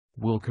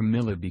Will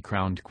Camilla be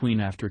crowned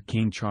queen after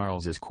King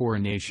Charles's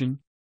coronation?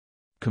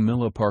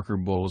 Camilla Parker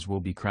Bowles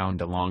will be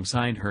crowned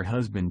alongside her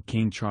husband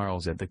King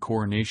Charles at the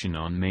coronation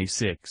on May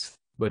 6,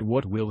 but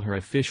what will her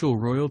official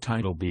royal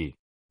title be?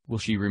 Will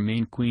she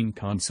remain Queen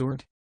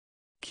Consort?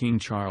 King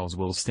Charles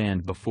will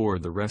stand before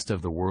the rest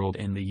of the world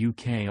and the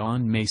UK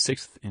on May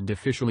 6 and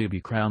officially be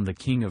crowned the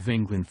King of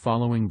England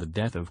following the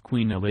death of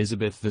Queen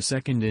Elizabeth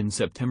II in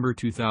September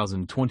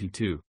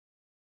 2022.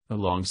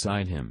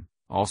 Alongside him,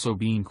 also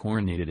being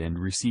coronated and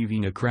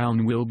receiving a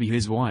crown will be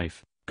his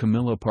wife,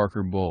 Camilla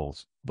Parker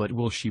Bowles, but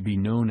will she be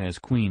known as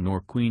Queen or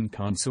Queen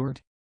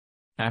Consort?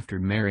 After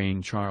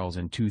marrying Charles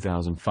in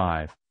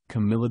 2005,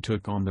 Camilla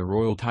took on the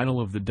royal title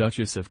of the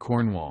Duchess of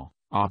Cornwall,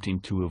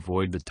 opting to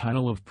avoid the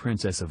title of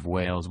Princess of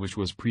Wales which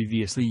was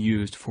previously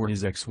used for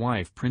his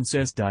ex-wife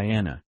Princess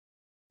Diana.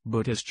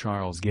 But as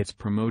Charles gets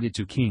promoted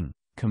to king,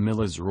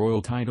 Camilla's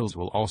royal titles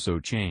will also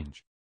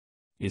change.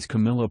 Is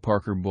Camilla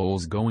Parker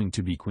Bowles going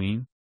to be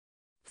queen?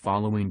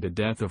 Following the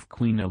death of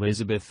Queen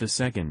Elizabeth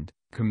II,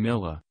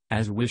 Camilla,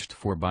 as wished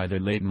for by the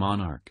late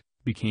monarch,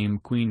 became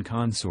Queen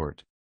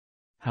Consort.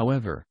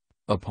 However,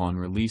 upon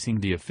releasing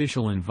the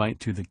official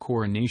invite to the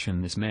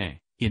coronation this May,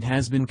 it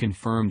has been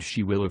confirmed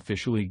she will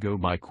officially go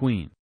by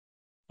Queen.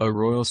 A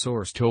royal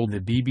source told the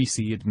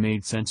BBC it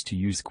made sense to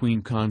use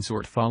Queen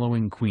Consort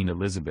following Queen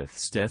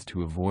Elizabeth's death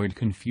to avoid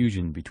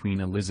confusion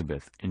between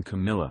Elizabeth and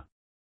Camilla.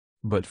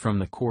 But from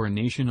the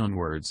coronation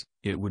onwards,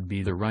 it would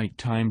be the right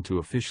time to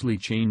officially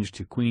change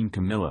to Queen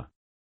Camilla.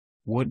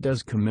 What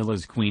does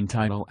Camilla's queen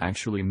title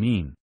actually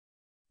mean?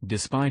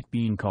 Despite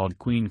being called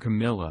Queen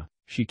Camilla,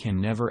 she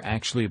can never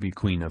actually be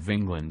Queen of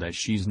England as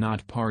she's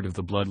not part of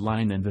the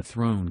bloodline and the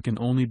throne can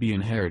only be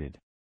inherited.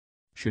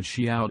 Should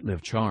she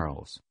outlive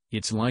Charles,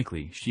 it's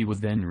likely she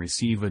would then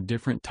receive a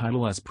different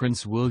title as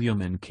Prince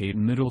William and Kate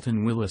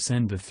Middleton will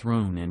ascend the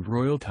throne and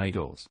royal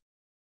titles.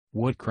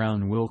 What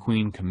crown will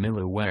Queen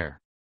Camilla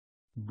wear?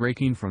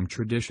 Breaking from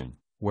tradition,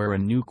 where a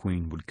new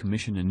queen would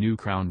commission a new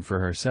crown for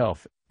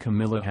herself,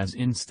 Camilla has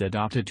instead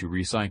opted to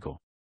recycle.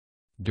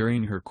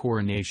 During her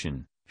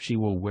coronation, she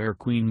will wear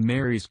Queen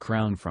Mary's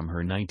crown from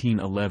her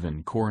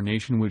 1911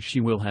 coronation which she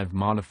will have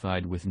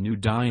modified with new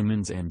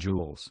diamonds and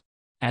jewels.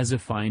 As a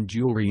fine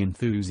jewelry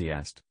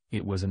enthusiast,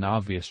 it was an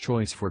obvious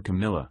choice for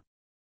Camilla.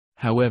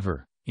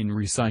 However, in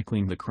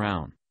recycling the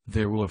crown,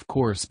 there will of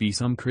course be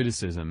some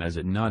criticism as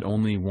it not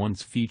only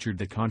once featured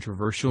the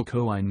controversial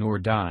Koh-i-Noor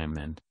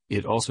diamond,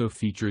 it also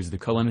features the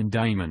Cullinan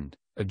diamond,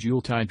 a jewel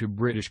tied to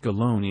British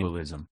colonialism.